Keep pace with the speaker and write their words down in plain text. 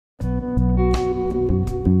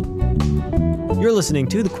You're listening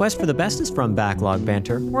to The Quest for the Bestest from Backlog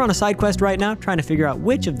Banter. We're on a side quest right now trying to figure out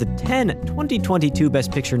which of the 10 2022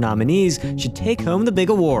 Best Picture nominees should take home the big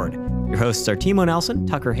award. Your hosts are Timo Nelson,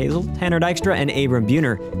 Tucker Hazel, Tanner Dykstra, and Abram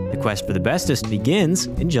Buhner. The Quest for the Bestest begins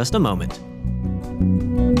in just a moment.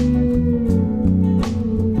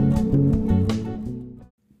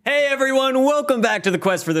 Hey everyone, welcome back to The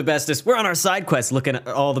Quest for the Bestest. We're on our side quest looking at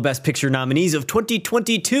all the Best Picture nominees of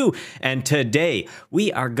 2022. And today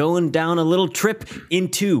we are going down a little trip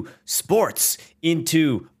into sports,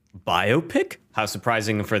 into biopic. How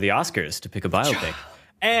surprising for the Oscars to pick a biopic.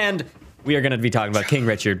 And we are going to be talking about King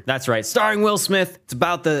Richard. That's right, starring Will Smith. It's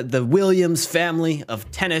about the Williams family of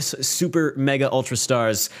tennis super mega ultra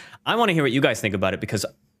stars. I want to hear what you guys think about it because,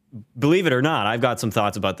 believe it or not, I've got some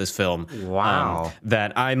thoughts about this film. Wow.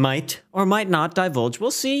 That I might or might not divulge.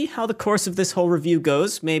 We'll see how the course of this whole review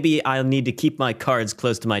goes. Maybe I'll need to keep my cards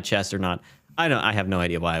close to my chest or not. I have no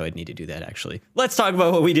idea why I would need to do that, actually. Let's talk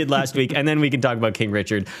about what we did last week, and then we can talk about King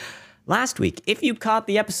Richard. Last week, if you caught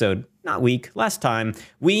the episode, last time,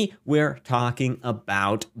 we were talking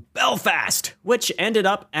about Belfast, which ended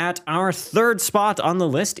up at our third spot on the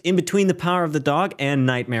list, in between The Power of the Dog and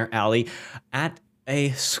Nightmare Alley, at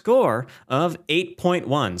a score of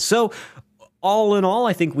 8.1. So all in all,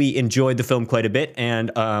 I think we enjoyed the film quite a bit,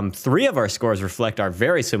 and 3 of our scores reflect our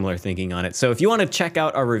very similar thinking on it. So if you want to check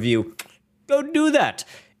out our review, go do that.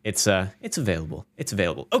 It's available. It's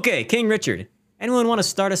available. Okay, King Richard. Anyone want to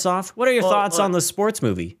start us off? What are your thoughts on the sports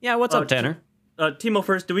movie? Yeah, what's up, Tanner? Timo,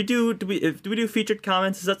 first, do we do featured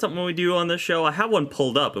comments? Is that something we do on this show? I have one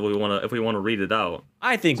pulled up if we want to read it out.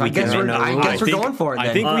 I think so we can. I guess we're going for it. Then.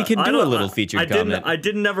 I think we can do a little featured comment. I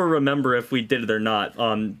didn't ever remember if we did it or not.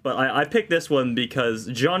 But I picked this one because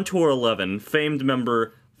John Tour 11, famed commenter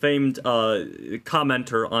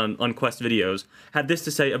on Quest videos, had this to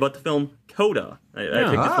say about the film Coda. I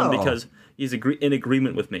picked this one because he's in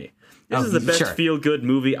agreement with me. This is the best feel-good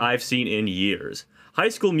movie I've seen in years. High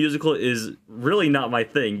School Musical is really not my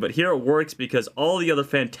thing, but here it works because all the other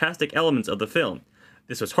fantastic elements of the film.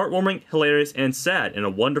 This was heartwarming, hilarious, and sad in a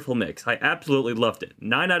wonderful mix. I absolutely loved it.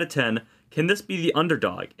 9 out of 10. Can this be the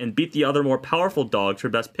underdog and beat the other more powerful dogs for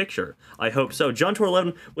Best Picture? I hope so. John Tour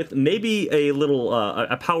 11 with maybe a little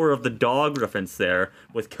a Power of the Dog reference there,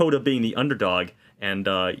 with Coda being the underdog. And,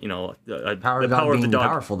 the power of the dog.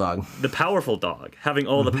 Powerful dog. The powerful dog. Having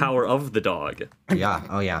all the power of the dog. Yeah.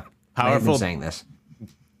 Oh, yeah. Powerful. Saying this.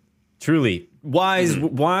 Truly.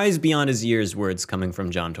 Wise beyond his years words coming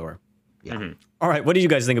from John Tour. Yeah. All right. What did you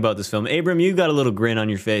guys think about this film? Abram, you got a little grin on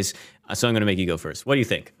your face, so I'm going to make you go first. What do you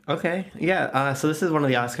think? Okay. Yeah. So this is one of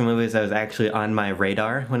the Oscar movies that was actually on my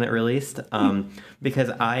radar when it released,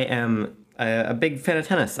 because I am a big fan of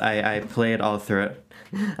tennis. I played all through it.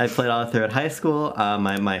 I played all through at high school.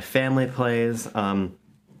 My family plays, so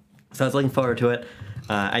I was looking forward to it.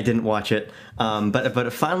 I didn't watch it,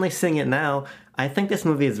 but finally seeing it now, I think this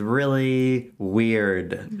movie is really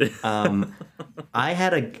weird. I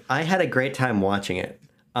had a great time watching it,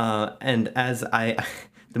 and the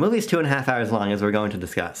movie is 2.5 hours long, as we're going to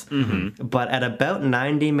discuss. Mm-hmm. But at about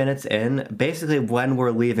 90 minutes in, basically when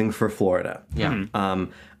we're leaving for Florida,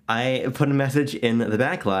 I put a message in the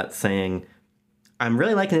backlot saying, I'm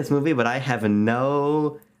really liking this movie, but I have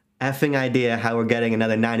no effing idea how we're getting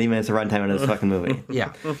another 90 minutes of runtime into this fucking movie.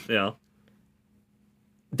 Yeah. Yeah.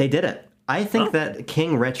 They did it. I think that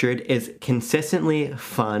King Richard is consistently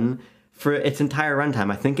fun for its entire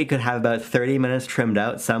runtime. I think it could have about 30 minutes trimmed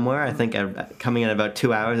out somewhere. I think coming in about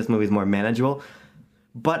 2 hours, this movie's more manageable.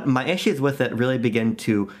 But my issues with it really begin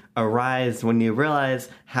to arise when you realize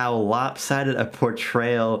how lopsided a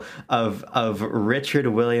portrayal of Richard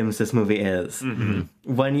Williams this movie is.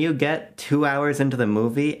 Mm-hmm. When you get 2 hours into the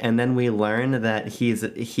movie and then we learn that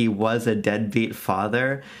he was a deadbeat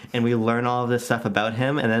father, and we learn all of this stuff about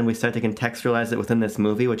him, and then we start to contextualize it within this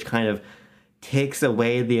movie, which kind of takes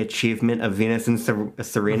away the achievement of Venus and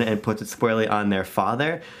Serena and puts it squarely on their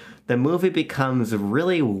father, the movie becomes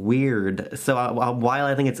really weird. So while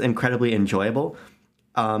I think it's incredibly enjoyable,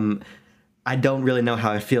 I don't really know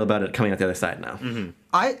how I feel about it coming out the other side now. Mm-hmm.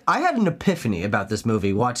 I had an epiphany about this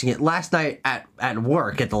movie watching it last night at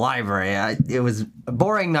work at the library. It was a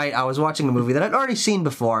boring night. I was watching a movie that I'd already seen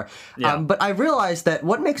before. Yeah. But I realized that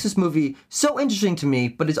what makes this movie so interesting to me,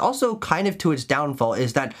 but is also kind of to its downfall,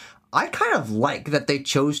 is that I kind of like that they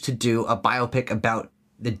chose to do a biopic about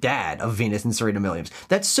the dad of Venus and Serena Williams.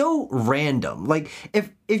 That's so random. Like,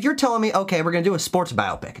 if you're telling me, okay, we're going to do a sports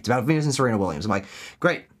biopic, it's about Venus and Serena Williams, I'm like,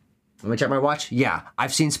 great. Let me check my watch. Yeah,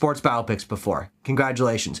 I've seen sports biopics before.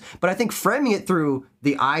 Congratulations. But I think framing it through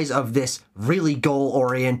the eyes of this really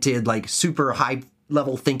goal-oriented, like, super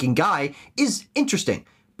high-level thinking guy is interesting.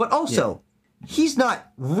 But also, he's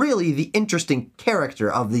not really the interesting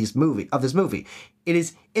character of this movie. It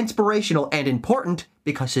is inspirational and important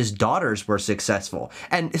because his daughters were successful.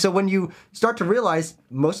 And so when you start to realize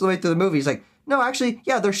most of the way through the movie, it's like, no, actually,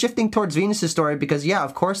 yeah, they're shifting towards Venus's story because, yeah,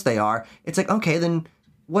 of course they are. It's like, okay, then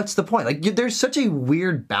what's the point? Like, there's such a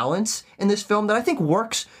weird balance in this film that I think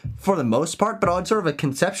works for the most part, but on sort of a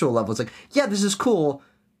conceptual level, it's like, yeah, this is cool,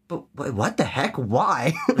 but what the heck?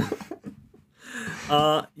 Why?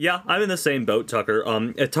 Yeah, I'm in the same boat, Tucker.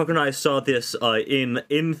 Tucker and I saw this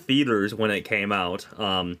in theaters when it came out.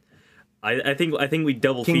 I think we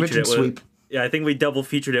double featured it with. Yeah, I think we double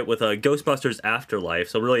featured it with Ghostbusters Afterlife.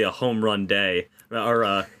 So really a home run day, or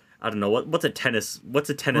I don't know what's a tennis Grand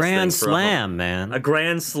thing Slam, man. A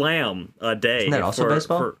Grand Slam day. Isn't that also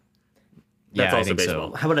baseball? That's I also think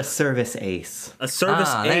baseball. so. How about a service ace? A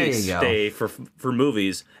service ace there you go. day for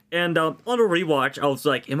movies. And on a rewatch, I was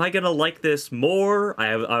like, am I gonna like this more?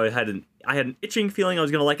 I had an itching feeling I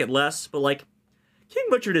was gonna like it less, but like King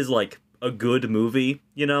Richard is like a good movie,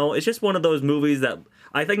 you know? It's just one of those movies that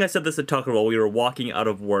I think I said this to Tucker while we were walking out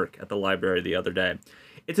of work at the library the other day.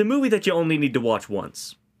 It's a movie that you only need to watch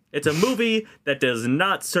once. It's a movie that does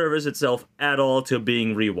not service itself at all to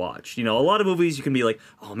being rewatched. You know, a lot of movies you can be like,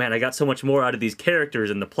 oh man, I got so much more out of these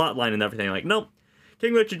characters and the plot line and everything. Like, nope.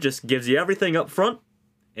 King Richard just gives you everything up front,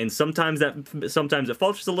 and sometimes it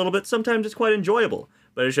falters a little bit, sometimes it's quite enjoyable.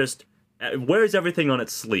 But it's just wears everything on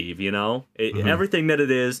its sleeve, you know? Everything that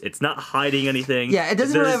it is, it's not hiding anything. Yeah, it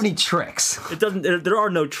doesn't really have any tricks. It doesn't. There are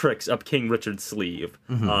no tricks up King Richard's sleeve.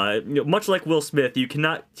 Much like Will Smith, you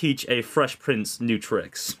cannot teach a Fresh Prince new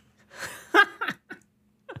tricks.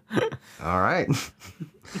 All right.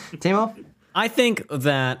 Timo? I think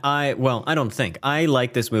that I don't think. I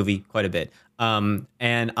like this movie quite a bit.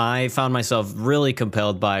 And I found myself really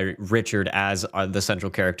compelled by Richard as the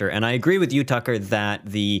central character. And I agree with you, Tucker, that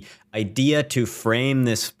the idea to frame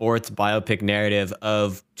this sports biopic narrative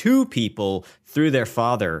of two people through their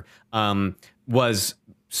father was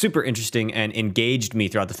super interesting and engaged me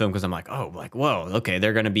throughout the film, because I'm like, oh, like, whoa, okay,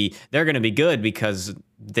 they're gonna be good because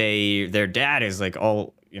their dad is like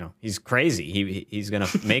all, you know, he's crazy. He's gonna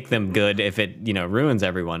make them good if it, you know, ruins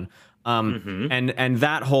everyone. And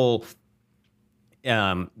that whole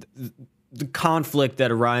the conflict that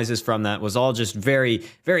arises from that was all just very,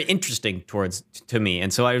 very interesting to me.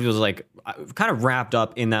 And so I was like, kind of wrapped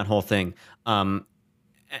up in that whole thing. And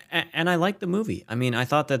I liked the movie. I mean, I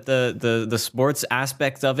thought that the sports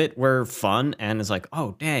aspects of it were fun, and it's like,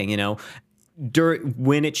 oh dang, you know,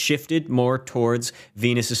 when it shifted more towards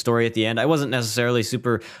Venus's story at the end, I wasn't necessarily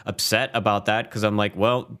super upset about that, because I'm like,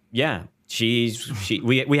 well, yeah,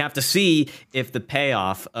 we have to see if the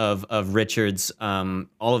payoff of Richard's all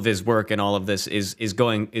of his work and all of this is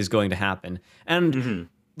going to happen. And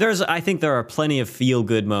I think there are plenty of feel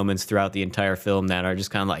good moments throughout the entire film that are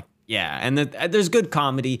just kind of like, yeah, and there's good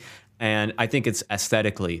comedy, and I think it's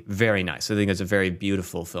aesthetically very nice. I think it's a very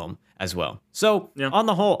beautiful film as well. So on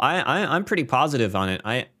the whole, I'm pretty positive on it.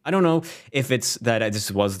 I don't know if it's that this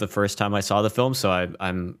was the first time I saw the film, so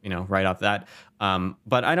I'm you know, right off that.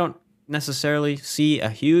 But I don't necessarily see a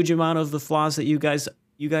huge amount of the flaws that you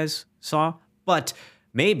guys saw. But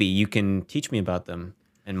maybe you can teach me about them,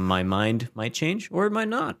 and my mind might change, or it might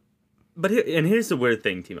not. But here's the weird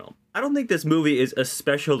thing, Timo. I don't think this movie is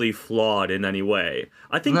especially flawed in any way.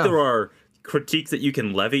 I think there are critiques that you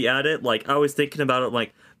can levy at it. Like, I was thinking about it,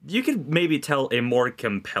 like, you could maybe tell a more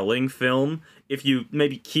compelling film if you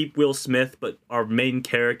maybe keep Will Smith, but our main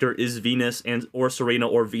character is Venus or Serena,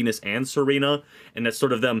 or Venus and Serena, and it's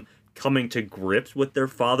sort of them coming to grips with their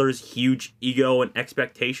father's huge ego and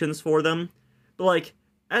expectations for them. But, like,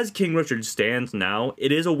 as King Richard stands now,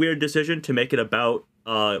 it is a weird decision to make it about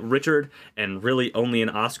Richard and really only an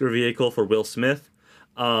Oscar vehicle for Will Smith.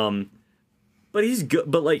 But he's good.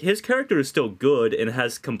 But like, his character is still good and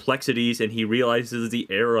has complexities, and he realizes the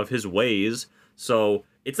error of his ways. So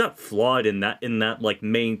it's not flawed in that like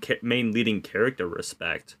main leading character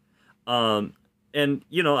respect. And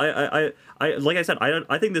you know, I like I said,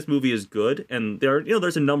 I think this movie is good, and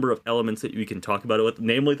there's a number of elements that we can talk about it with,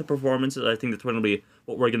 namely the performances. I think that's going to be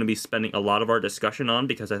what we're going to be spending a lot of our discussion on,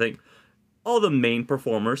 because I think all the main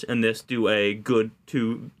performers in this do a good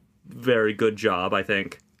to very good job, I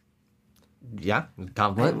think. Yeah,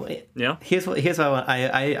 compliment. Yeah. Here's what I want.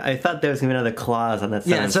 I thought there was gonna be another clause on that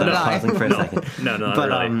sentence. Yeah, so did I. Pausing for a second. No, but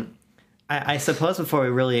really. I suppose before we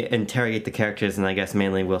really interrogate the characters, and I guess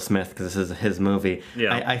mainly Will Smith, because this is his movie,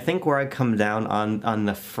 I think where I come down on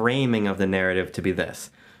the framing of the narrative to be this.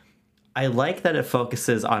 I like that it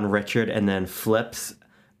focuses on Richard and then flips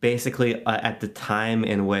basically at the time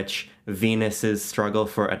in which Venus's struggle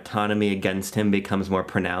for autonomy against him becomes more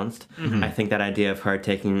pronounced. I think that idea of her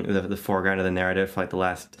taking the foreground of the narrative for like the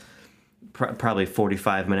last probably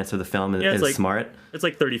 45 minutes of the film is like, smart. It's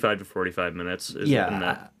like 35 to 45 minutes.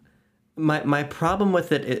 Yeah. My problem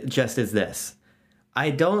with it just is this. I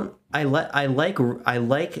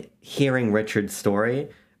like hearing Richard's story,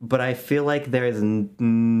 but I feel like there's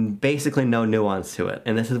basically no nuance to it,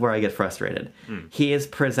 and this is where I get frustrated. He is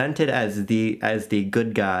presented as the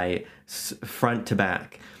good guy front to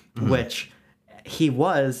back, which he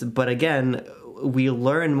was, but again, we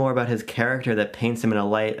learn more about his character that paints him in a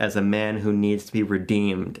light as a man who needs to be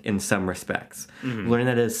redeemed in some respects. Learn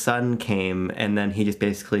that his son came, and then he just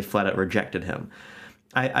basically flat out rejected him.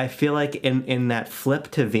 I feel like in that flip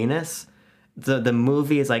to Venus, the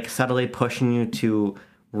movie is like subtly pushing you to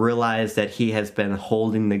realize that he has been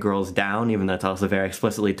holding the girls down, even though it's also very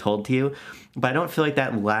explicitly told to you. But I don't feel like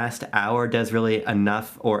that last hour does really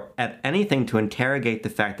enough or anything to interrogate the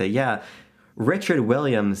fact that, yeah, Richard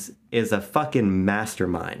Williams is a fucking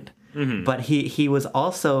mastermind. But he was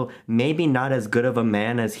also maybe not as good of a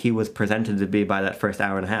man as he was presented to be by that first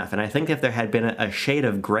hour and a half. And I think if there had been a shade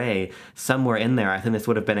of gray somewhere in there, I think this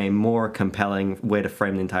would have been a more compelling way to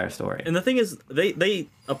frame the entire story. And the thing is, they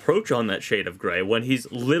approach on that shade of gray when he's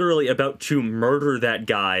literally about to murder that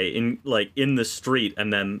guy in the street,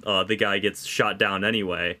 and then the guy gets shot down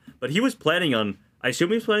anyway. But he was planning on, I assume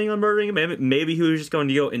he was planning on murdering him. Maybe he was just going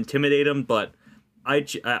to go intimidate him, but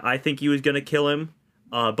I think he was going to kill him.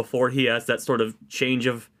 Before he has that sort of change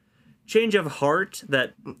of heart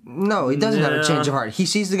that... No, he doesn't have a change of heart. He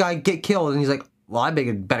sees the guy get killed, and he's like, well, I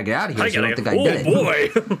better get out of here, so I don't think I did it. Boy!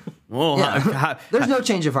 Well, yeah. There's no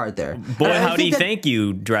change of heart there. Boy, howdy, thank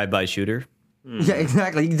you, drive-by shooter. Yeah,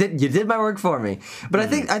 exactly. You did my work for me. But I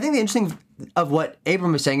think the interesting of what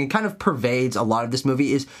Abram is saying, it kind of pervades a lot of this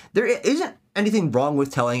movie, is there isn't anything wrong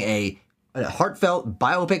with telling a heartfelt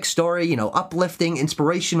biopic story, uplifting,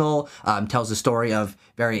 inspirational, tells the story of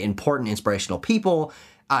very important, inspirational people,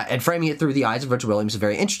 and framing it through the eyes of Richard Williams is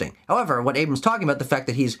very interesting. However, what Abram's talking about, the fact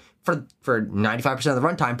that he's, for 95% of the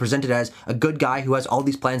runtime, presented as a good guy who has all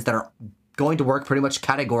these plans that are going to work pretty much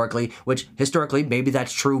categorically, which historically, maybe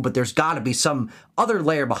that's true, but there's got to be some other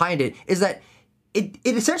layer behind it, is that it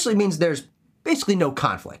essentially means there's basically no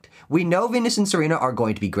conflict. We know Venus and Serena are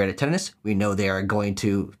going to be great at tennis. We know they are going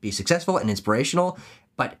to be successful and inspirational.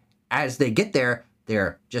 But as they get there,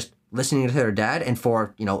 they're just listening to their dad, and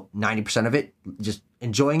for 90% of it, just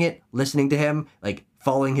enjoying it, listening to him, like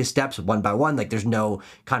following his steps one by one. Like there's no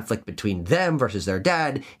conflict between them versus their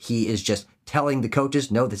dad. He is just telling the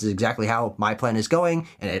coaches, no, this is exactly how my plan is going,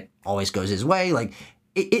 and it always goes his way. Like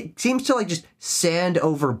it seems to just sand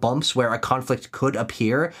over bumps where a conflict could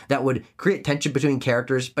appear that would create tension between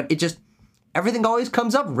characters, but everything always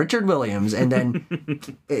comes up Richard Williams, and then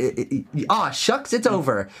shucks, it's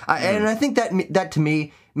over. And I think that to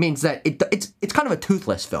me means that it's kind of a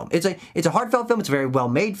toothless film. It's a heartfelt film. It's a very well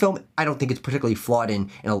made film. I don't think it's particularly flawed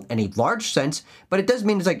in any large sense, but it does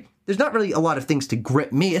mean it's there's not really a lot of things to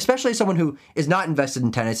grip me, especially as someone who is not invested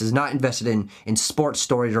in tennis, is not invested in sports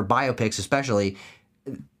stories or biopics, especially.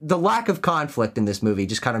 The lack of conflict in this movie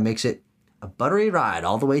just kind of makes it a buttery ride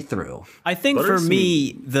all the way through. I think for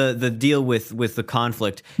me, the deal with the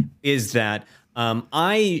conflict is that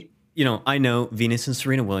I know Venus and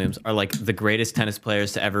Serena Williams are like the greatest tennis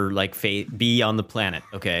players to ever be on the planet.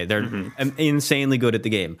 Okay, they're insanely good at the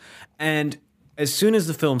game, and as soon as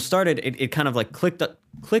the film started, it kind of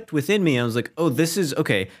clicked within me. I was like, oh, this is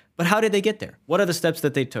okay. But how did they get there? What are the steps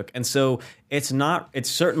that they took? And so it's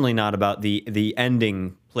certainly not about the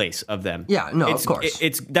ending place of them. Yeah, no, of course.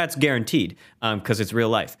 That's guaranteed because it's real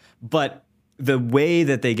life. But the way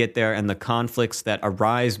that they get there and the conflicts that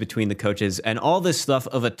arise between the coaches and all this stuff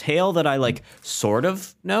of a tale that I sort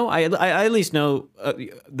of know. I at least know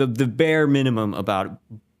the bare minimum about it.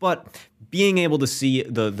 But being able to see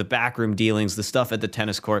the backroom dealings, the stuff at the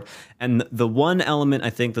tennis court, and the one element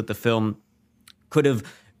I think that the film could have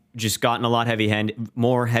just gotten a lot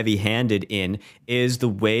more heavy-handed in is the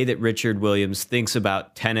way that Richard Williams thinks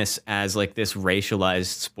about tennis as this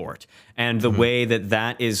racialized sport, and the way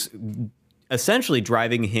that is essentially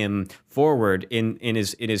driving him forward in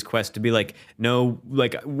his quest to be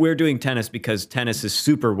we're doing tennis because tennis is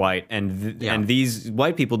super white, and these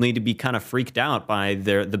white people need to be kind of freaked out by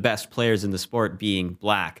the best players in the sport being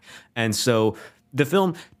black. And so the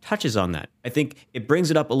film touches on that. I think it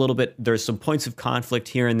brings it up a little bit. There's some points of conflict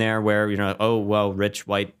here and there where, rich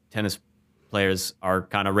white tennis players are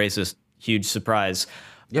kind of racist. Huge surprise.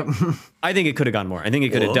 Yep. I think it could have gone more. I think it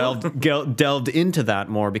could have delved into that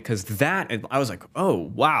more, because I was like, oh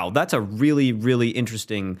wow, that's a really, really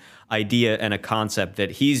interesting idea and a concept that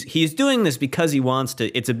he's doing this because he wants to.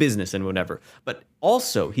 It's a business and whatever, but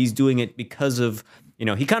also he's doing it because of,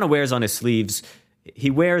 he kind of wears on his sleeves. He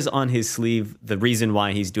wears on his sleeve the reason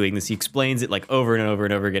why he's doing this. He explains it like over and over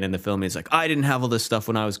and over again in the film. He's like, I didn't have all this stuff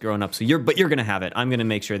when I was growing up, you're gonna have it. I'm gonna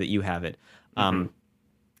make sure that you have it.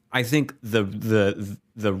 I think the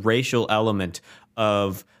racial element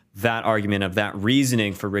of that argument, of that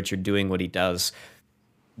reasoning for Richard doing what he does,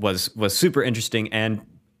 was super interesting. And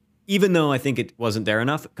even though I think it wasn't there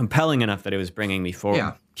enough, compelling enough that it was bringing me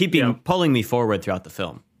forward, pulling me forward throughout the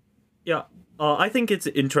film. Yeah. I think it's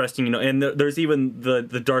interesting, and there's even the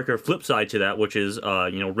darker flip side to that, which is,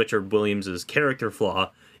 Richard Williams' character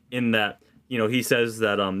flaw, in that, he says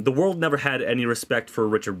that the world never had any respect for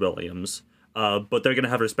Richard Williams. But they're gonna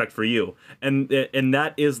have respect for you, and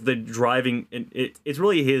that is the driving. It's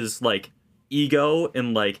really his like ego,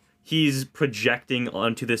 and like he's projecting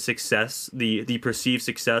onto the success, the perceived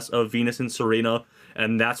success of Venus and Serena,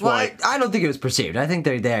 and that's why I don't think it was perceived. I think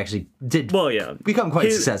they actually did. Well, yeah, become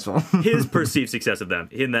quite successful. His perceived success of them,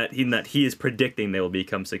 in that he is predicting they will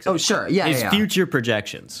become successful. Oh, sure, yeah, his future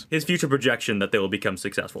projections, his future projection that they will become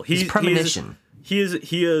successful. His premonition. He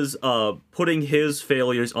is putting his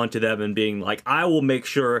failures onto them and being like, I will make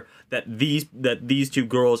sure that these two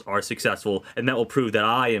girls are successful, and that will prove that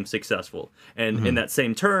I am successful. And in that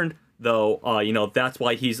same turn, though, that's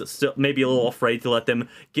why he's still maybe a little afraid to let them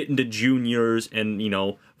get into juniors and,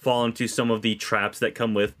 fall into some of the traps that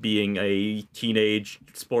come with being a teenage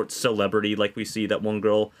sports celebrity. Like we see that one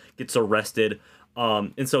girl gets arrested.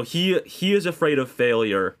 And so he is afraid of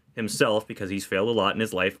failure himself, because he's failed a lot in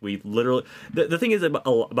his life. We literally, the thing is about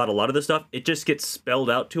a lot of this stuff, it just gets spelled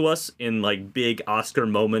out to us in like big Oscar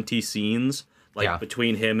momenty scenes, like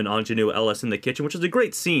between him and Ingenue Ellis in the kitchen, which is a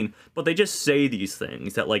great scene. But they just say these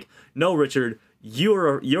things that like, no, Richard,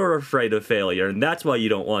 you're afraid of failure, and that's why you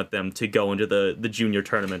don't want them to go into the junior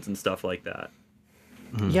tournaments and stuff like that.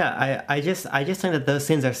 Yeah, I just think that those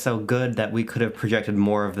scenes are so good that we could have projected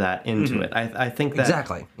more of that into it. I think that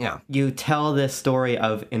exactly. Yeah, you tell this story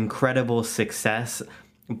of incredible success,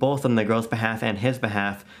 both on the girl's behalf and his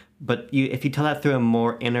behalf. But if you tell that through a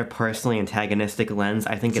more interpersonally antagonistic lens,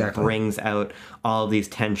 I think it brings out all of these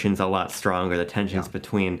tensions a lot stronger. The tensions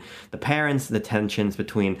between the parents, the tensions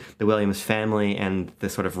between the Williams family, and the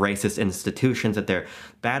sort of racist institutions that they're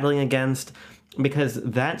battling against. Because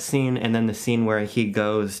that scene, and then the scene where he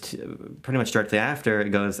goes to, pretty much directly after, it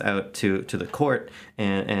goes out to the court,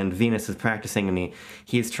 and Venus is practicing, and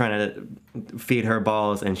he's trying to feed her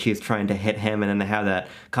balls, and she's trying to hit him, and then they have that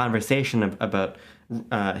conversation about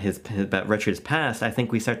about Richard's past. I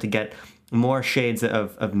think we start to get more shades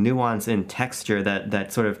of nuance and texture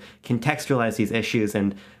that sort of contextualize these issues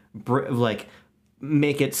and like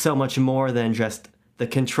make it so much more than just the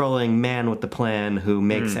controlling man with the plan who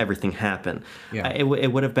makes everything happen. Yeah. It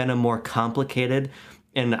would have been a more complicated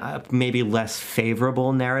and maybe less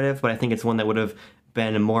favorable narrative, but I think it's one that would have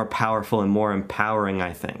been more powerful and more empowering,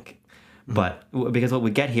 I think. But because what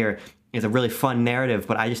we get here is a really fun narrative,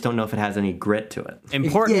 but I just don't know if it has any grit to it.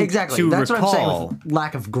 Important exactly. to That's recall, what I'm saying with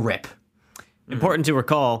lack of grip. Important to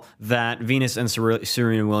recall that Venus and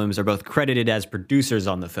Serena Williams are both credited as producers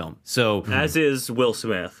on the film. So as is Will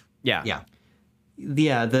Smith. Yeah.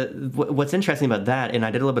 What's interesting about that, and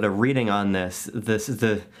I did a little bit of reading on this is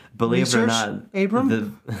the, believe Research, it or not,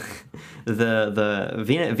 Abram?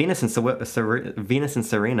 the Venus and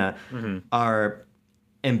Serena are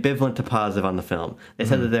ambivalent to positive on the film. They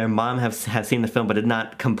said that their mom has seen the film but did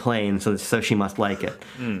not complain, so she must like it.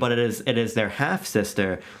 But it is their half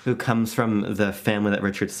sister who comes from the family that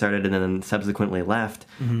Richard started and then subsequently left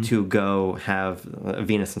to go have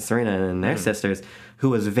Venus and Serena and their sisters, who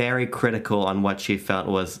was very critical on what she felt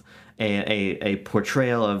was a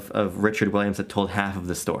portrayal of Richard Williams that told half of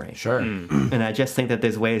the story. Sure. And I just think that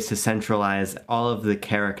there's ways to centralize all of the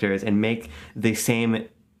characters and make the same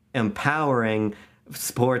empowering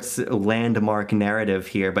sports landmark narrative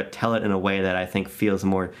here, but tell it in a way that I think feels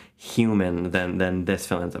more human than this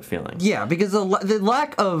film ends up feeling. Yeah, because the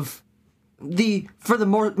lack of for the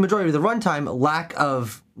majority of the runtime, lack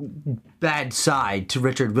of bad side to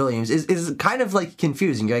Richard Williams is kind of like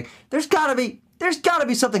confusing. You're like, there's gotta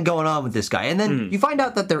be something going on with this guy, and then you find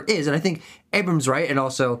out that there is, and I think Abram's right, and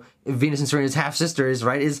also Venus and Serena's half sister is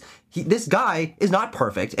right. This guy is not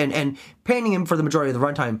perfect, and painting him for the majority of the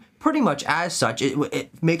runtime pretty much as such,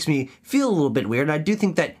 it makes me feel a little bit weird. And I do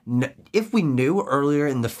think that if we knew earlier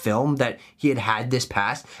in the film that he had this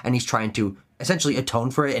past, and he's trying to essentially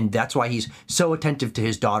atone for it, and that's why he's so attentive to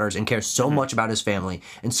his daughters and cares so much about his family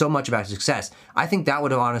and so much about his success. I think that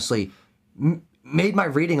would have honestly made my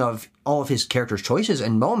reading of all of his character's choices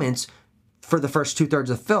and moments for the first 2/3 of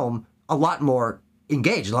the film a lot more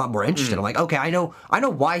engaged, a lot more interested. I'm like, okay, I know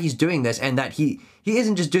why he's doing this, and that he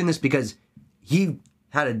isn't just doing this because he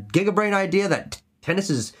had a gigabrain idea that tennis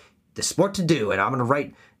is the sport to do, and I'm going to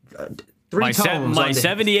write 3 tomes my on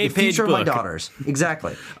 78-page the future book. of my daughters.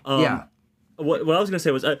 Exactly. Yeah. What I was going to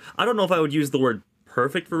say was, I don't know if I would use the word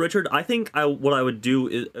perfect for Richard. I think what I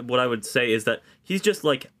would say is that he's just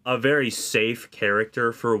like a very safe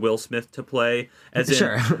character for Will Smith to play. As in,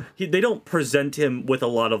 Sure. They don't present him with a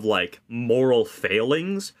lot of like moral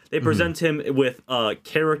failings. They present him with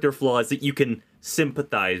character flaws that you can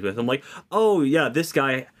sympathize with. I'm like, oh yeah, this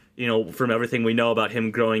guy, you know, from everything we know about him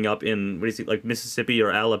growing up in, what is he, like Mississippi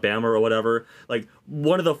or Alabama or whatever, like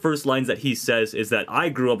one of the first lines that he says is that I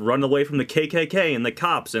grew up running away from the KKK and the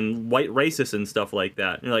cops and white racists and stuff like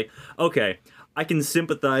that. And you're like, okay, I can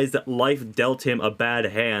sympathize that life dealt him a bad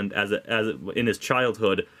hand as in his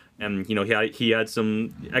childhood, and you know he had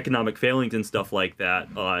some economic failings and stuff like that,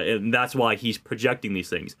 and that's why he's projecting these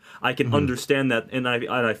things. I can understand that, and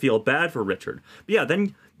I feel bad for Richard. But yeah,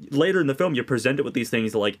 then later in the film, you present it with these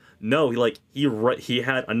things like, no, he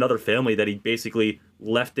had another family that he basically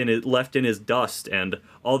left in his dust, and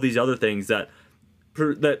all these other things that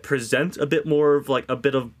present a bit more of like a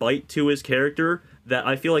bit of bite to his character that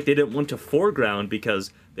I feel like they didn't want to foreground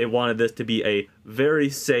because they wanted this to be a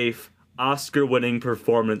very safe Oscar-winning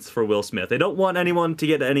performance for Will Smith. They don't want anyone to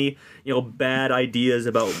get any, you know, bad ideas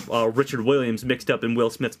about Richard Williams mixed up in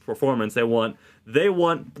Will Smith's performance. They want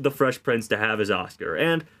the Fresh Prince to have his Oscar,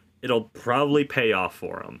 and it'll probably pay off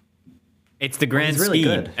for him. It's the grand really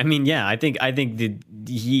scheme. good. I mean, yeah, I think that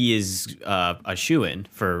he is a shoo-in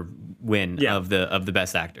for win of the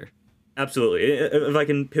best actor. Absolutely. If I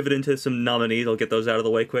can pivot into some nominees, I'll get those out of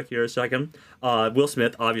the way quick here a second. Will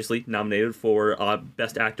Smith, obviously nominated for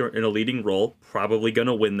Best Actor in a Leading Role. Probably going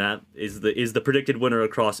to win that. Is the predicted winner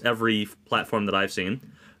across every platform that I've seen.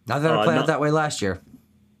 Not that it played out that way last year.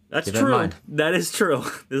 That's Keep that in true. mind. That is true.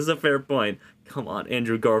 This is a fair point. Come on,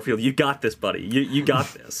 Andrew Garfield. You got this, buddy. You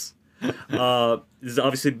got this. This is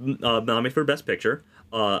obviously nominated for Best Picture.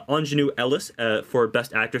 Ingenue Ellis for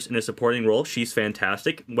Best Actress in a Supporting Role. She's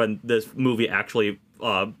fantastic when this movie actually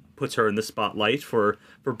puts her in the spotlight for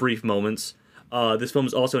brief moments. This film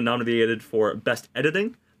is also nominated for Best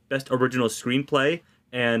Editing, Best Original Screenplay,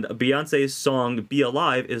 and Beyonce's song Be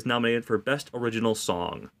Alive is nominated for Best Original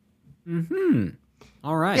Song.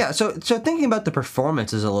 All right. Yeah, so thinking about the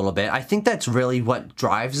performances a little bit, I think that's really what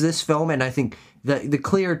drives this film, and I think the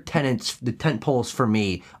clear tenets, the tent poles for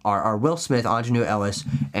me are Will Smith, Ingenue Ellis,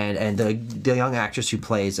 and the young actress who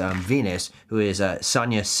plays Venus, who is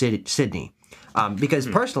Sonia Sidney. Because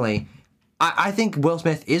personally, I think Will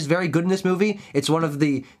Smith is very good in this movie. It's one of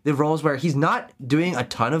the roles where he's not doing a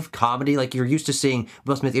ton of comedy like you're used to seeing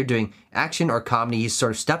Will Smith either doing action or comedy. He's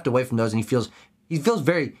sort of stepped away from those, and he feels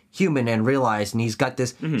very human and realized, and he's got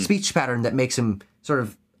this speech pattern that makes him sort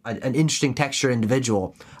of an interesting texture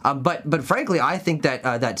individual. But frankly, I think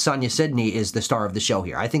that Sonia Sidney is the star of the show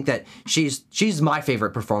here. I think that she's my favorite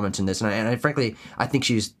performance in this, and I frankly I think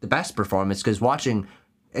she's the best performance, because watching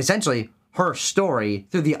essentially her story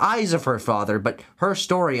through the eyes of her father, but her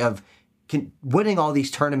story of winning all these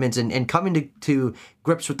tournaments and coming to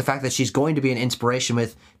grips with the fact that she's going to be an inspiration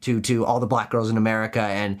to all the black girls in America,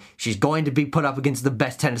 and she's going to be put up against the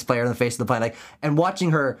best tennis player on the face of the planet. And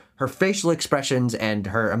watching her facial expressions and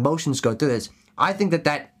her emotions go through this, I think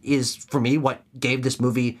that is, for me, what gave this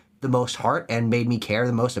movie the most heart and made me care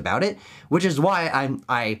the most about it, which is why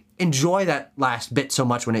I enjoy that last bit so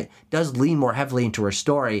much when it does lean more heavily into her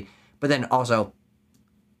story. But then also,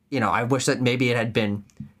 you know, I wish that maybe it had been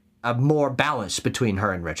a more balance between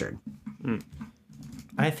her and Richard.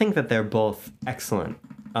 I think that they're both excellent.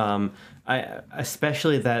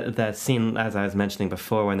 Especially that scene, as I was mentioning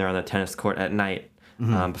before, when they're on the tennis court at night,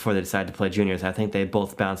 before they decide to play juniors. I think they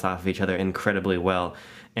both bounce off of each other incredibly well.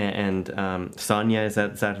 And Sonia,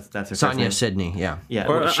 that's her first Sonia name? Sidney, yeah. Yeah,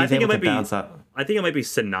 Or she's I think it able might to bounce up. I think it might be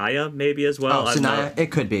Sanaya maybe as well. Oh, Sanaya, it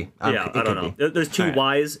could be. Yeah, I don't know. There's two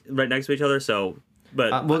Y's right next to each other, so.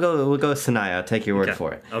 But we'll go with Sanaya. Take your word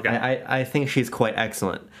for it. Okay. I think she's quite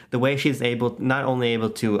excellent. The way she's not only able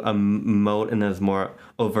to emote in those more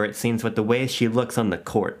overt scenes, but the way she looks on the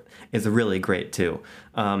court is really great too.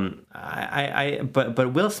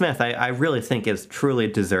 But Will Smith, I really think is truly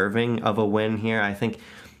deserving of a win here. I think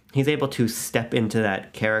he's able to step into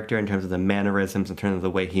that character in terms of the mannerisms, in terms of the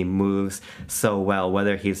way he moves so well,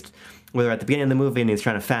 whether he's whether at the beginning of the movie and he's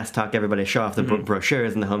trying to fast talk everybody, show off the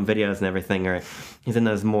brochures and the home videos and everything, or he's in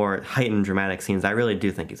those more heightened dramatic scenes, I really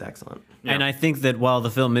do think he's excellent. Yeah. And I think that while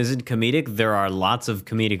the film isn't comedic, there are lots of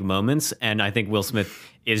comedic moments, and I think Will Smith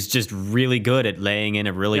is just really good at laying in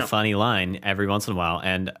a really funny line every once in a while.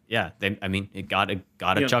 And it got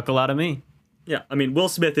a chuckle out of me. Yeah, I mean, Will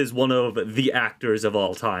Smith is one of the actors of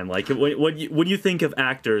all time. Like, when you think of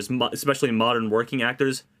actors, especially modern working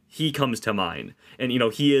actors, he comes to mind. And,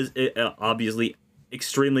 he is obviously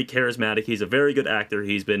extremely charismatic. He's a very good actor.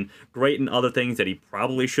 He's been great in other things that he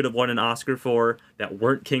probably should have won an Oscar for that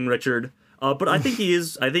weren't King Richard. But I think he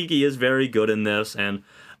is very good in this, and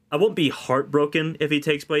I won't be heartbroken if he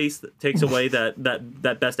takes away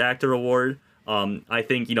that Best Actor award. I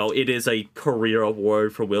think, it is a career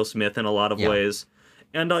award for Will Smith in a lot of ways.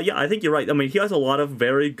 And I think you're right. I mean, he has a lot of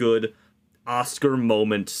very good Oscar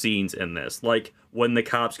moment scenes in this. Like when the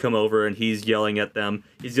cops come over and he's yelling at them,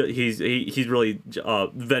 he's really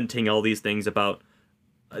venting all these things about.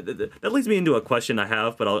 That leads me into a question I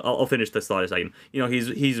have, but I'll finish this thought in a second.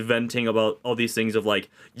 He's venting about all these things of like,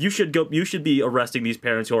 you should be arresting these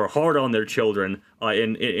parents who are hard on their children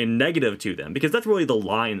in negative to them, because that's really the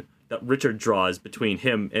line that Richard draws between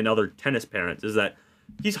him and other tennis parents, is that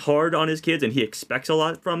he's hard on his kids and he expects a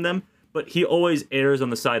lot from them, but he always errs on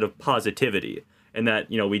the side of positivity. And that,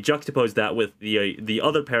 we juxtapose that with the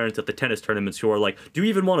other parents at the tennis tournaments who are like, do you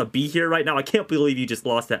even want to be here right now? I can't believe you just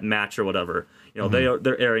lost that match or whatever.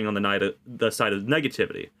 They're erring on the side of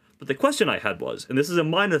negativity. But the question I had was, and this is a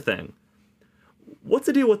minor thing, what's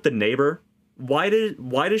the deal with the neighbor? Why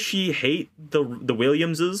does she hate the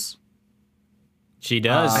Williamses? She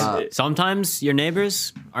does. Sometimes your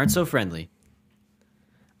neighbors aren't so friendly.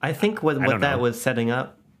 I think what that was setting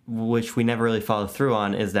up, which we never really followed through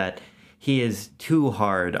on, is that he is too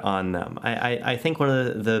hard on them. I think one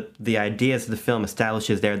of the ideas the film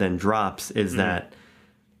establishes there then drops is that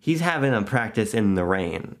he's having them practice in the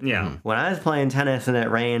rain. Yeah. When I was playing tennis and it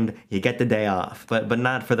rained, you get the day off. But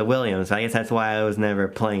not for the Williams. I guess that's why I was never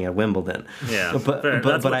playing at Wimbledon. Yeah.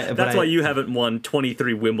 That's why you haven't won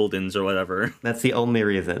 23 Wimbledons or whatever. That's the only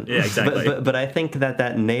reason. Yeah, exactly. But I think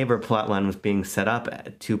that neighbor plotline was being set up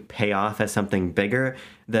to pay off as something bigger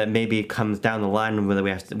that maybe comes down the line whether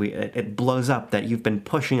it blows up that you've been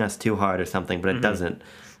pushing us too hard or something, but it doesn't.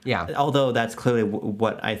 Yeah. Although that's clearly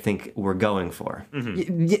what I think we're going for.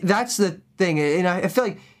 Mm-hmm. That's the thing. And I feel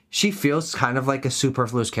like she feels kind of like a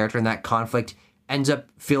superfluous character, and that conflict ends up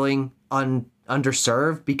feeling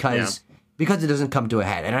underserved because it doesn't come to a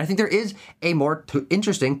head. And I think there is a more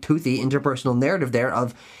interesting, toothy, interpersonal narrative there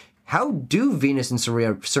of how do Venus and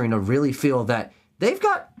Serena really feel that they've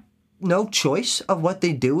got no choice of what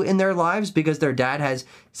they do in their lives because their dad has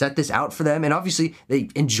set this out for them. And obviously they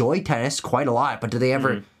enjoy tennis quite a lot, but do they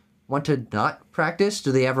ever want to not practice?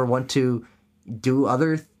 Do they ever want to do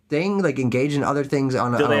other things, like engage in other things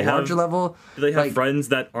on a larger level? Do they have friends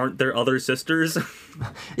that aren't their other sisters?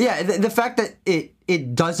 Yeah, the fact that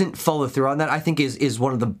it doesn't follow through on that, I think is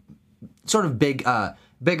one of the sort of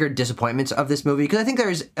bigger disappointments of this movie, because I think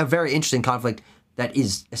there's a very interesting conflict that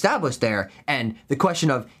is established there, and the question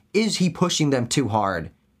of, is he pushing them too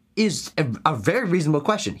hard, is a very reasonable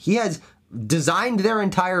question. He has designed their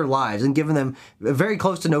entire lives and given them very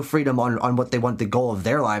close to no freedom on what they want the goal of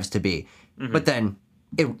their lives to be. But then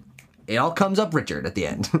it all comes up Richard at the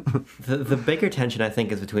end. The bigger tension, I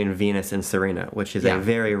think, is between Venus and Serena, which is a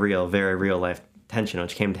very real life tension,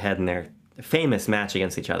 which came to head in their famous match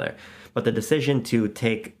against each other. But the decision to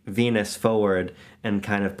take Venus forward and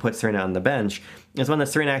kind of put Serena on the bench is one that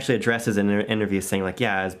Serena actually addresses in an interview, saying like,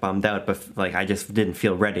 yeah, I was bummed out, but like I just didn't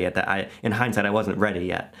feel ready at that. In hindsight, I wasn't ready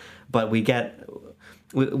yet. But we get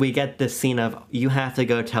this scene of, you have to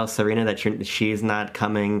go tell Serena that she's not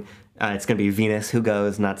coming. It's going to be Venus who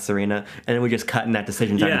goes, not Serena. And then we just cut in that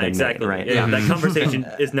decision's already been made, right? Yeah, that conversation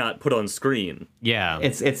is not put on screen. Yeah.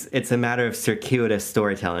 It's a matter of circuitous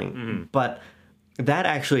storytelling. But that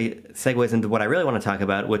actually segues into what I really want to talk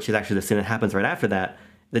about, which is actually the scene that happens right after that,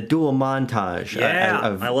 the dual montage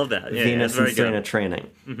of I love that. Yeah, Venus and Serena training.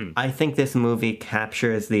 I think this movie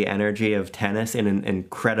captures the energy of tennis in an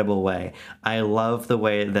incredible way. I love the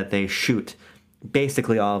way that they shoot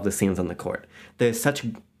basically all of the scenes on the court.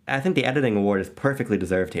 I think the editing award is perfectly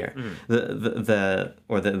deserved here. The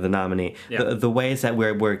nominee. Yeah. The ways that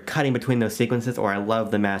we're cutting between those sequences, or I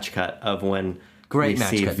love the match cut of when great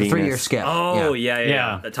match cut, the 3-year skip. Oh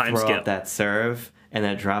yeah. The time throw skip. Up that serve and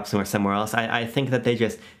then it drops somewhere else. I think that they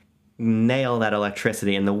just nail that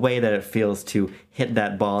electricity and the way that it feels to hit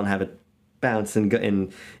that ball and have it bounce and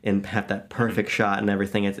have that perfect shot and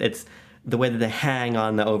everything. It's the way that they hang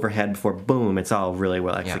on the overhead before boom, it's all really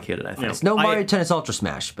well executed, I think. It's no Mario Tennis Ultra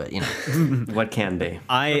Smash, but, you know. What can be.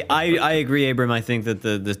 I agree, Abram. I think that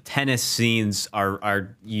the tennis scenes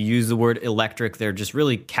are, you use the word electric, they're just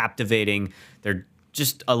really captivating. They're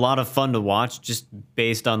just a lot of fun to watch, just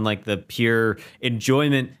based on like the pure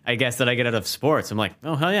enjoyment, I guess, that I get out of sports. I'm like,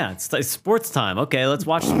 oh hell yeah, it's sports time. Okay, let's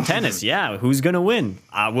watch some tennis. Yeah, who's gonna win?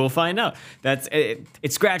 We'll find out. That's it.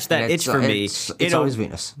 It scratched that itch for me. It's always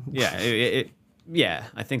Venus. Yeah, yeah,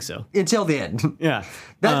 I think so. Until the end. Yeah,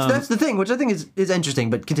 that's the thing, which I think is interesting.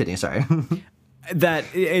 But continue. Sorry. That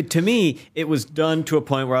to me, it was done to a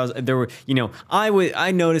point where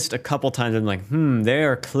I noticed a couple times, I'm like, they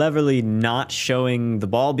are cleverly not showing the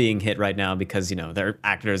ball being hit right now because, their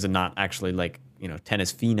actors are not actually like,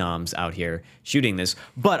 tennis phenoms out here shooting this.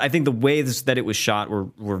 But I think the ways that it was shot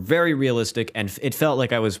were very realistic, and it felt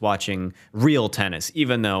like I was watching real tennis,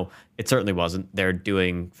 even though it certainly wasn't. They're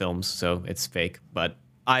doing films, so it's fake. But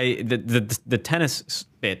the tennis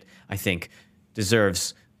bit, I think,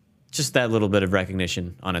 deserves just that little bit of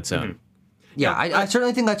recognition on its own. Yeah, I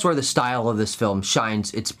certainly think that's where the style of this film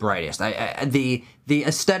shines its brightest. The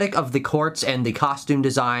aesthetic of the courts and the costume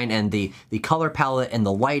design and the color palette and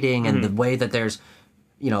the lighting and the way that there's,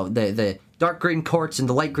 the dark green courts and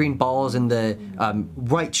the light green balls and the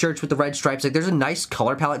white shirts with the red stripes. Like, there's a nice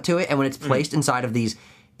color palette to it, and when it's placed inside of these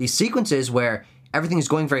sequences where everything is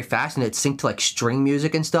going very fast and it's synced to like string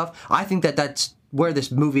music and stuff, I think that's where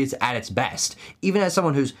this movie is at its best. Even as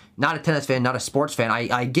someone who's not a tennis fan, not a sports fan,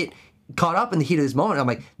 I get caught up in the heat of this moment. I'm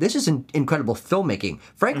like, this is incredible filmmaking.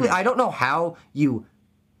 Frankly, I don't know how you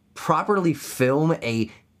properly film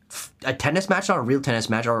a tennis match, not a real tennis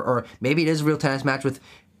match, or maybe it is a real tennis match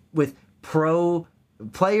with pro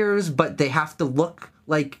players, but they have to look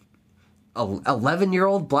like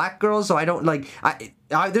 11-year-old black girls. So I don't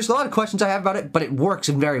there's a lot of questions I have about it, but it works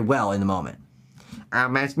very well in the moment.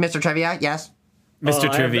 Mr. Trivia, yes?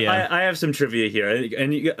 Mr. Trivia. I have some trivia here,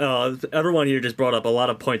 and everyone here just brought up a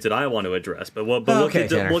lot of points that I want to address, but we'll get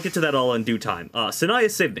to that all in due time.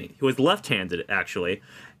 Sanaya Sidney, who is left-handed, actually,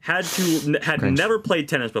 had never played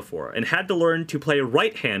tennis before, and had to learn to play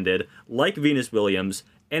right-handed like Venus Williams,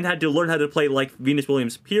 and had to learn how to play like Venus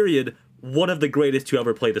Williams, period, one of the greatest to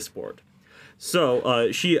ever play the sport.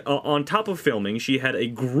 So she, on top of filming, she had a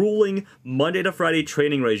grueling Monday to Friday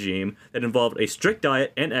training regime that involved a strict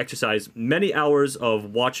diet and exercise, many hours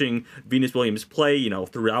of watching Venus Williams play,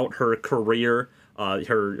 throughout her career,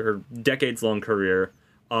 her decades-long career,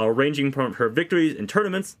 ranging from her victories in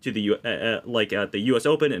tournaments to the like at the U.S.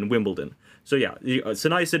 Open and Wimbledon. So yeah,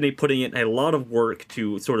 Sanaya Sidney putting in a lot of work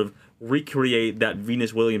to sort of recreate that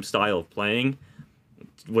Venus Williams style of playing,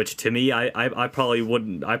 which to me, I probably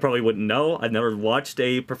wouldn't know. I've never watched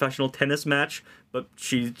a professional tennis match, but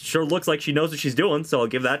she sure looks like she knows what she's doing, so I'll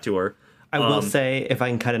give that to her. I will say, if I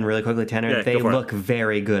can cut in really quickly, Tanner, they look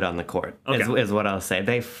very good on the court, is what I'll say.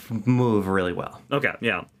 They move really well. Okay,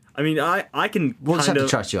 yeah. I mean, I can We'll just have to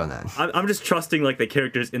trust you on that. I'm just trusting, like, the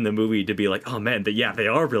characters in the movie to be like, oh, man, they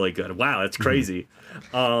are really good. Wow, that's crazy.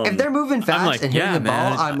 If they're moving fast and hitting the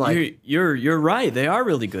ball, I'm like... You're right. They are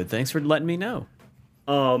really good. Thanks for letting me know.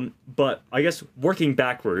 But I guess working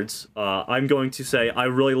backwards, I'm going to say I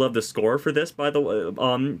really love the score for this. By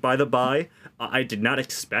the by, I did not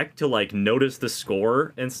expect to like notice the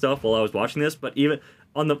score and stuff while I was watching this. But even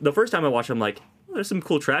on the first time I watched it, I'm like, oh, there's some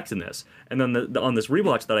cool tracks in this. And then on this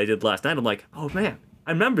rewatch that I did last night, I'm like, oh man,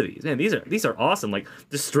 I remember these. Man, these are awesome. Like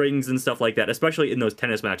the strings and stuff like that, especially in those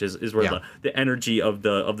tennis matches, is where the energy of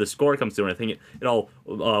the score comes through. And I think it all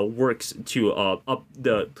works to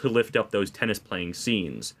lift up those tennis playing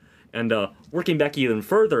scenes. And working back even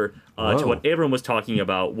further to what Abram was talking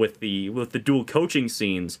about with the dual coaching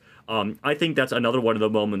scenes, I think that's another one of the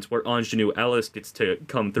moments where Ingenue Ellis gets to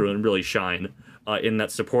come through and really shine in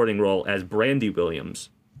that supporting role as Brandy Williams,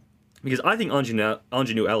 because I think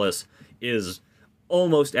Ingenue Ellis is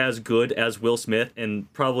almost as good as Will Smith,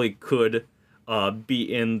 and probably could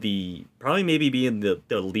be in the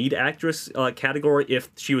lead actress category if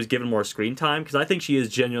she was given more screen time, because I think she is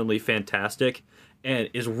genuinely fantastic and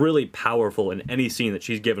is really powerful in any scene that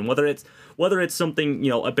she's given, whether it's something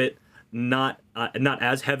a bit not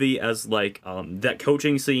as heavy as like that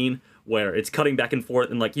coaching scene where it's cutting back and forth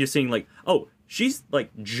and like you're seeing like, oh, she's like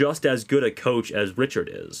just as good a coach as Richard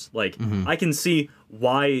is. Like I can see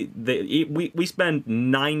why we spend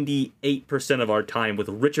 98% of our time with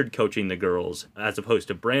Richard coaching the girls as opposed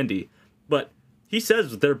to Brandy, but he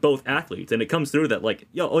says they're both athletes, and it comes through that like,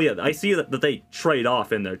 I see that they trade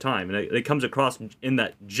off in their time, and it comes across in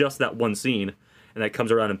that one scene, and that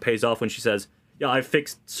comes around and pays off when she says, yeah, I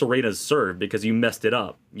fixed Serena's serve because you messed it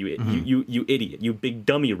up. You idiot. You big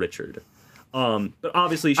dummy, Richard. But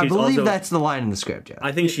obviously she's also... I believe that's the line in the script, yeah.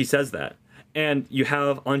 I think she says that. And you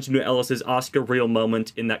have Anjanou Ellis's Oscar real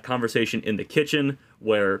moment in that conversation in the kitchen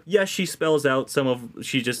where, yes, she just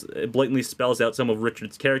blatantly spells out some of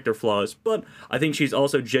Richard's character flaws, but I think she's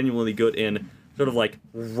also genuinely good in sort of like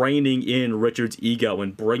reining in Richard's ego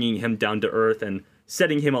and bringing him down to earth and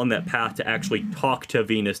setting him on that path to actually talk to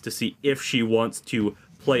Venus to see if she wants to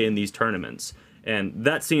play in these tournaments. And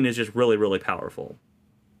that scene is just really, really powerful.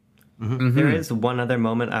 Mm-hmm. There is one other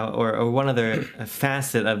moment, or one other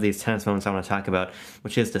facet of these tennis moments I want to talk about,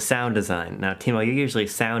 which is the sound design. Now, Timo, you're usually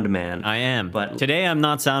sound man. I am, but today I'm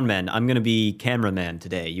not sound man. I'm going to be cameraman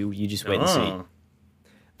today. You just wait and see.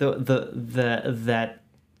 That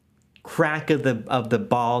crack of the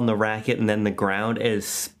ball in the racket and then the ground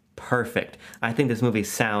is perfect. I think this movie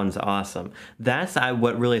sounds awesome. That's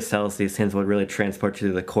what really sells these things, what really transports you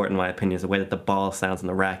to the court, in my opinion, is the way that the ball sounds in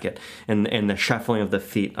the racket and the shuffling of the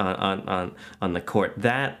feet on the court.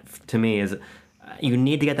 That, to me, is... You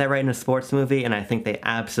need to get that right in a sports movie, and I think they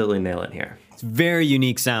absolutely nail it here. It's very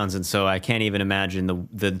unique sounds, and so I can't even imagine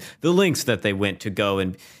the lengths that they went to go.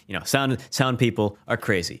 And sound people are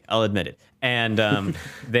crazy. I'll admit it. And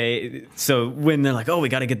so when they're like, "Oh, we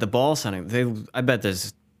got to get the ball sounding," I bet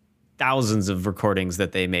there's thousands of recordings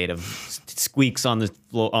that they made of squeaks on the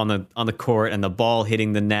floor, on the court, and the ball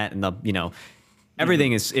hitting the net, and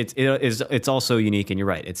everything it's also unique. And you're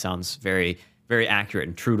right, it sounds very, very accurate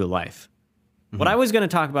and true to life. Mm-hmm. What I was going to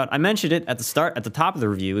talk about, I mentioned it at the top of the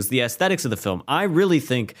review, is the aesthetics of the film. I really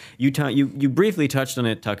think you briefly touched on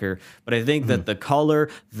it, Tucker, but I think that the color,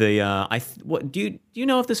 do you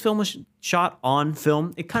know if this film was shot on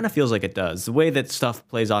film? It kind of feels like it does. The way that stuff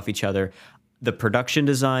plays off each other. The production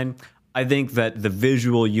design, I think that the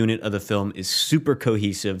visual unit of the film is super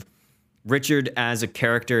cohesive. Richard as a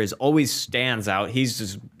character always stands out. He's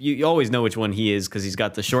just, you always know which one he is because he's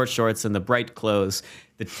got the short shorts and the bright clothes,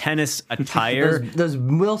 the tennis attire. those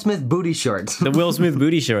Will Smith booty shorts. The Will Smith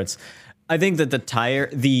booty shorts. I think that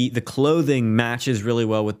the clothing matches really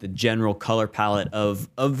well with the general color palette of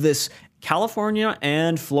this California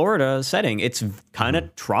and Florida setting. It's kind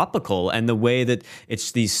of tropical, and the way that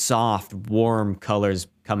it's these soft, warm colors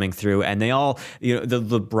coming through, and they all,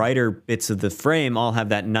 the brighter bits of the frame all have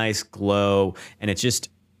that nice glow, and I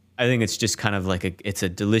think it's just kind of like it's a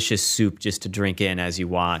delicious soup just to drink in as you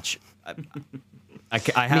watch. I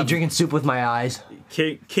have me drinking soup with my eyes.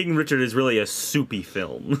 King Richard is really a soupy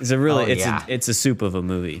film. It's a soup of a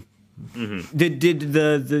movie. Mm-hmm. Did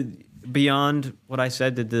the beyond what I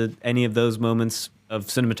said, did any of those moments of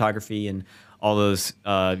cinematography and all those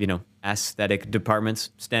aesthetic departments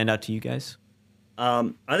stand out to you guys?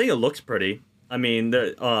 I think it looks pretty. I mean,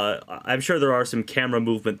 I'm sure there are some camera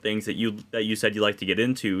movement things that you said you like to get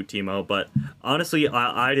into, Timo. But honestly,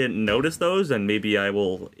 I didn't notice those, and maybe I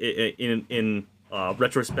will in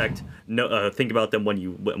retrospect think about them when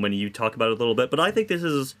you talk about it a little bit. But I think this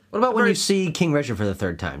is... What about when you see King Richard for the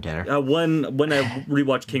third time, Tanner? When I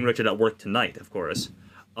rewatched King Richard at work tonight, of course.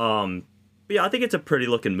 But yeah, I think it's a pretty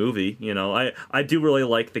looking movie. I do really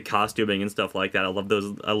like the costuming and stuff like that.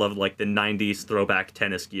 I love like the 90s throwback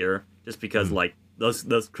tennis gear, just because like those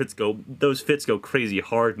fits go crazy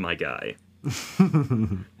hard, my guy.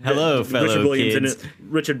 Hello, fellow kids.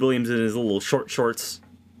 Richard Williams in his little short shorts.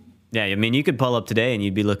 Yeah, I mean, you could pull up today and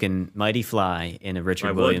you'd be looking mighty fly in a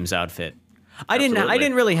Richard Williams outfit. I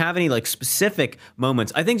didn't really have any like specific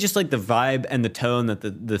moments. I think just like the vibe and the tone that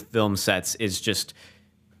the film sets is just,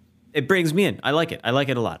 it brings me in. I like it. I like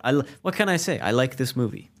it a lot. What can I say? I like this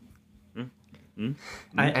movie. Mm-hmm.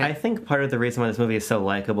 I think part of the reason why this movie is so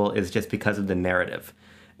likable is just because of the narrative.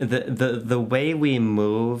 The way we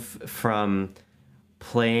move from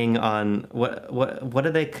playing on what do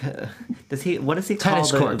they what does he call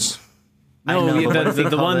tennis courts? No,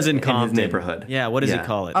 the ones in Compton. His neighborhood. Yeah, what does he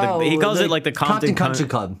call it? He calls it like the Compton Country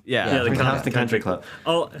Club. Yeah, the Compton Country Club.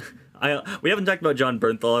 Oh, we haven't talked about John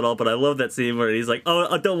Bernthal at all, but I love that scene where he's like,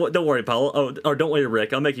 "Oh, don't worry, Paul. Oh, or don't worry,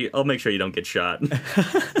 Rick. I'll make sure you don't get shot."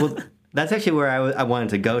 Well, that's actually where I wanted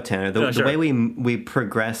to go, Tanner. The way we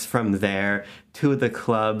progress from there to the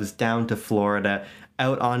clubs, down to Florida,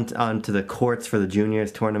 out onto the courts for the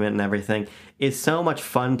juniors tournament and everything is so much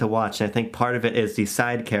fun to watch. And I think part of it is the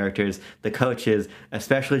side characters, the coaches,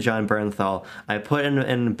 especially John Bernthal. I put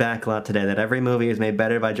in the back lot today that every movie is made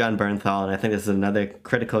better by John Bernthal, and I think this is another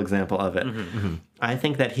critical example of it. Mm-hmm, mm-hmm. I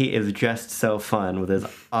think that he is just so fun with his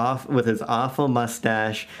awful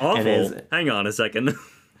mustache. Awful? And hang on a second.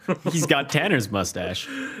 He's got Tanner's mustache.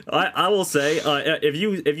 I will say, if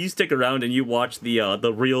you stick around and you watch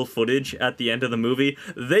the real footage at the end of the movie,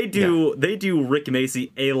 they do Rick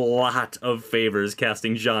Macy a lot of favors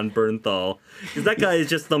casting John Bernthal, because that guy is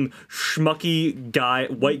just some schmucky guy,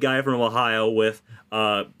 white guy from Ohio with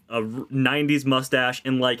a 90s mustache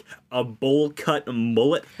and like a bowl cut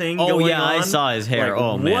mullet thing going on. I saw his hair. Like,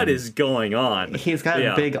 oh man, what is going on? He's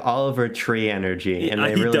got big Oliver Tree energy, and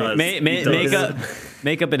they he really does.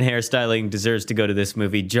 Makeup and hairstyling deserves to go to this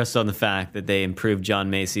movie just on the fact that they improved John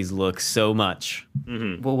Macy's look so much.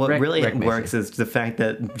 Mm-hmm. Well, what really works is the fact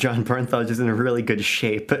that John Bernthal is just in a really good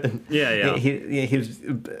shape. Yeah. He's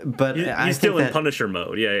still in Punisher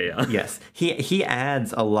mode. Yeah. Yes, he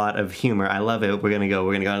adds a lot of humor. I love it. We're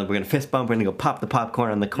gonna fist bump. We're gonna go pop the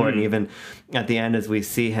popcorn on the court, and even at the end as we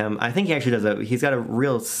see him, I think he actually he's got a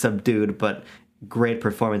real subdued but great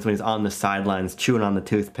performance when he's on the sidelines chewing on the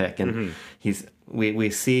toothpick, and we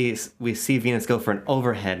see Venus go for an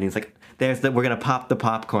overhead, and he's like, we're gonna pop the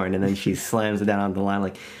popcorn, and then she slams it down on the line.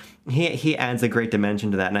 Like, he adds a great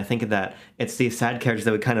dimension to that, and I think that it's these side characters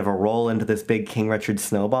that would kind of roll into this big King Richard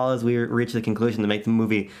snowball as we reach the conclusion to make the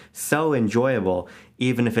movie so enjoyable,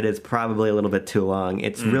 even if it is probably a little bit too long.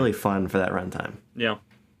 It's really fun for that runtime. Yeah.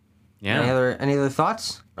 Any other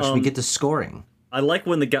thoughts? Or should we get to scoring? I like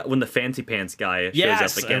when the fancy pants guy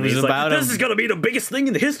shows up again. He's like, this is gonna be the biggest thing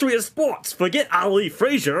in the history of sports. Forget Ali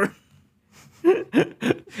Frazier.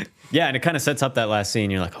 Yeah, and it kind of sets up that last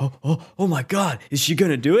scene. You're like, oh my God, is she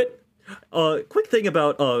gonna do it? Quick thing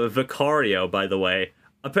about Vicario, by the way.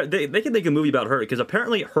 They can make a movie about her because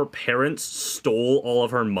apparently her parents stole all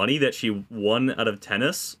of her money that she won out of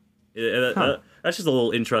tennis. That's just a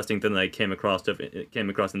little interesting thing that I came across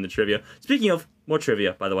in the trivia. Speaking of more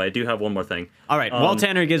trivia, by the way, I do have one more thing. All right, while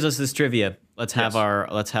Tanner gives us this trivia, let's have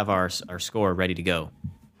our score ready to go.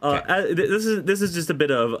 This is just a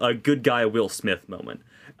bit of a good guy Will Smith moment.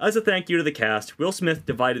 As a thank you to the cast, Will Smith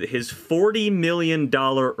divided his $40 million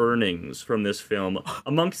earnings from this film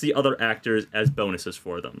amongst the other actors as bonuses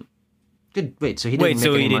for them. Wait, so he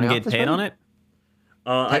didn't get paid on it?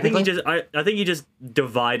 I think he just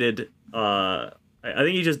divided. I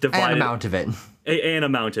think he just divided an amount of it. An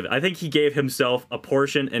amount of it. I think he gave himself a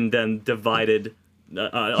portion and then divided. He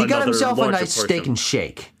got himself a nice steak and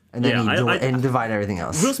shake, and then he divided everything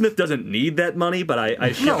else. Will Smith doesn't need that money, but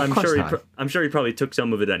I'm sure he probably took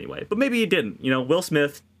some of it anyway. But maybe he didn't. Will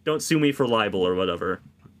Smith, don't sue me for libel or whatever.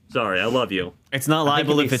 Sorry, I love you. It's not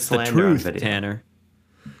libel if it's the truth, Tanner.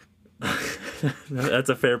 That's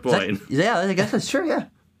a fair point. I guess that's true. Yeah.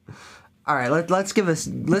 All right, let's give this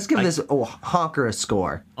honker a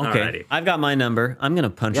score. Okay, alrighty. I've got my number. I'm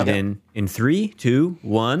gonna punch it in 3, 2,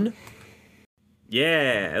 1.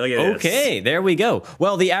 Yeah, look at this. Okay, there we go.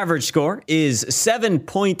 Well, the average score is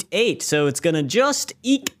 7.8, so it's gonna just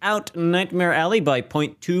eke out Nightmare Alley by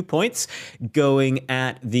 0.2 points, going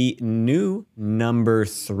at the new number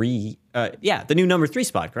 3. The new number 3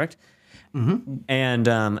 spot, correct? Mm-hmm.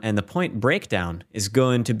 And the point breakdown is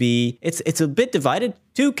going to be it's a bit divided.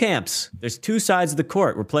 2 camps. There's 2 sides of the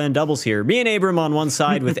court. We're playing doubles here. Me and Abram on one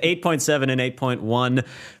side with 8.7 and 8.1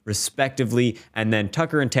 respectively, and then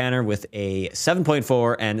Tucker and Tanner with a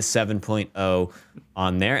 7.4 and 7.0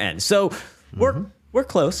 on their end. So we're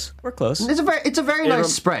close. We're close. It's a very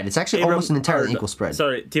nice spread. It's actually almost an entirely equal spread.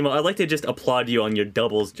 Sorry, Timo. I'd like to just applaud you on your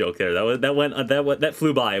doubles joke there. That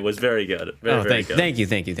flew by. It was very good. Very good. Thank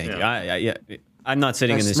you. I'm not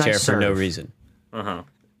sitting in this chair for no reason. Uh-huh.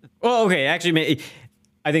 Well, okay. Actually,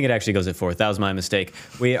 I think it actually goes at 4th. That was my mistake.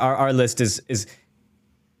 Our list is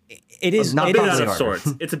it is a bit out of sorts.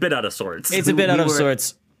 It's a bit out of sorts. It's a bit out of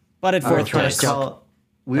sorts. But at 4th place.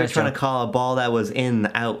 We were trying to call a ball that was in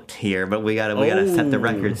out here, but we gotta set the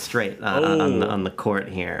record straight on the court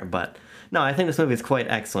here. But no, I think this movie is quite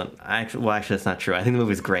excellent. Actually, that's not true. I think the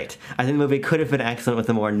movie is great. I think the movie could have been excellent with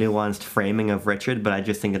a more nuanced framing of Richard, but I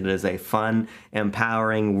just think that it is a fun,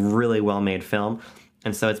 empowering, really well-made film.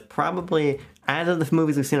 And so it's probably, out of the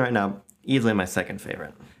movies we've seen right now, easily my second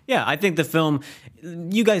favorite. Yeah, I think the film,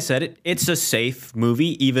 you guys said it, it's a safe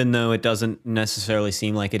movie, even though it doesn't necessarily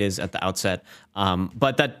seem like it is at the outset.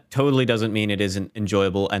 But that totally doesn't mean it isn't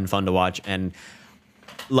enjoyable and fun to watch. And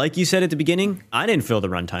like you said at the beginning, I didn't feel the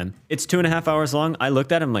runtime. It's 2.5 hours long. I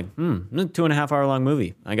looked at it, I'm like, it's a 2.5 hour long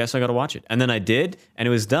movie. I guess I got to watch it. And then I did, and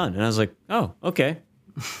it was done. And I was like, oh, okay.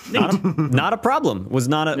 Not a problem. Was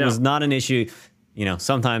not an issue.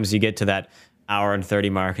 Sometimes you get to that hour and 30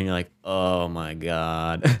 mark and you're like, oh my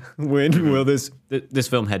God, when will this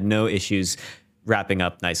film had no issues wrapping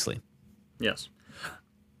up nicely. Yes.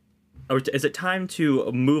 is it time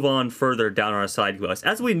to move on further down our side quest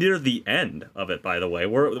as we near the end of it? By the way,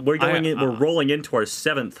 we're rolling into our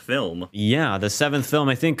 7th film. Yeah, the 7th film.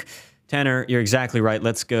 I think, Tanner, you're exactly right.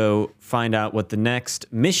 Let's go find out what the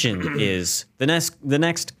next mission is. The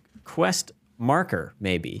next quest marker,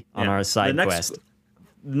 maybe, on our side quest.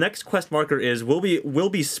 The next quest marker is we'll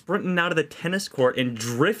be sprinting out of the tennis court and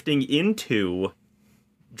drifting into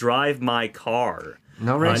Drive My Car.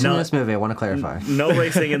 No racing in this movie, I want to clarify. No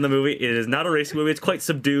racing in the movie. It is not a racing movie. It's quite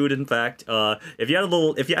subdued, in fact. If you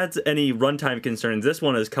had any runtime concerns, this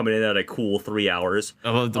one is coming in at a cool 3 hours.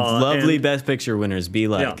 Oh, the lovely Best Picture winners be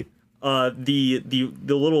like. Yeah. The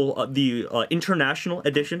international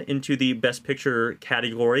addition into the Best Picture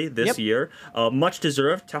category this year, much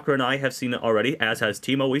deserved. Tucker and I have seen it already, as has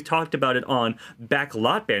Timo. We talked about it on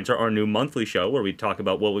Backlot Banter, our new monthly show, where we talk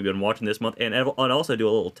about what we've been watching this month, and also do a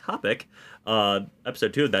little topic.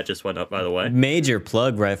 Episode 2 of that just went up, by the way. Major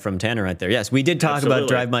plug right from Tanner right there. Yes, we did talk about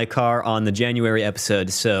Drive My Car on the January episode.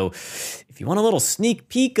 So if you want a little sneak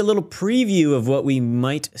peek, a little preview of what we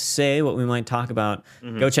might say, what we might talk about,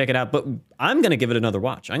 go check it out. But I'm going to give it another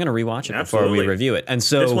watch. I'm going to rewatch it before we review it. And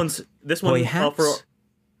so this one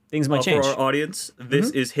things might change. For our audience, this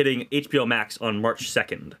is hitting HBO Max on March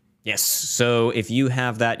 2nd. Yes. So if you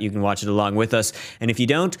have that, you can watch it along with us. And if you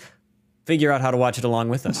don't, figure out how to watch it along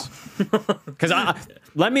with us. Because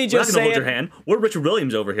let me just say, we're not going to hold your hand. We're Richard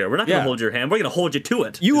Williams over here. We're not going to hold your hand. We're going to hold you to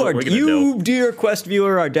it. You, dear Quest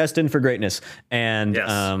viewer, are destined for greatness. And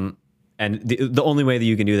the only way that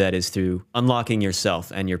you can do that is through unlocking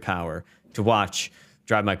yourself and your power to watch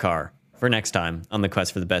Drive My Car for next time on the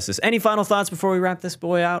quest for the bestest. Any final thoughts before we wrap this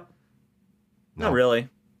boy out? No. Not really.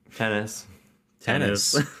 Tennis.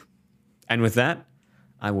 And with that,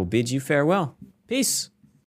 I will bid you farewell. Peace.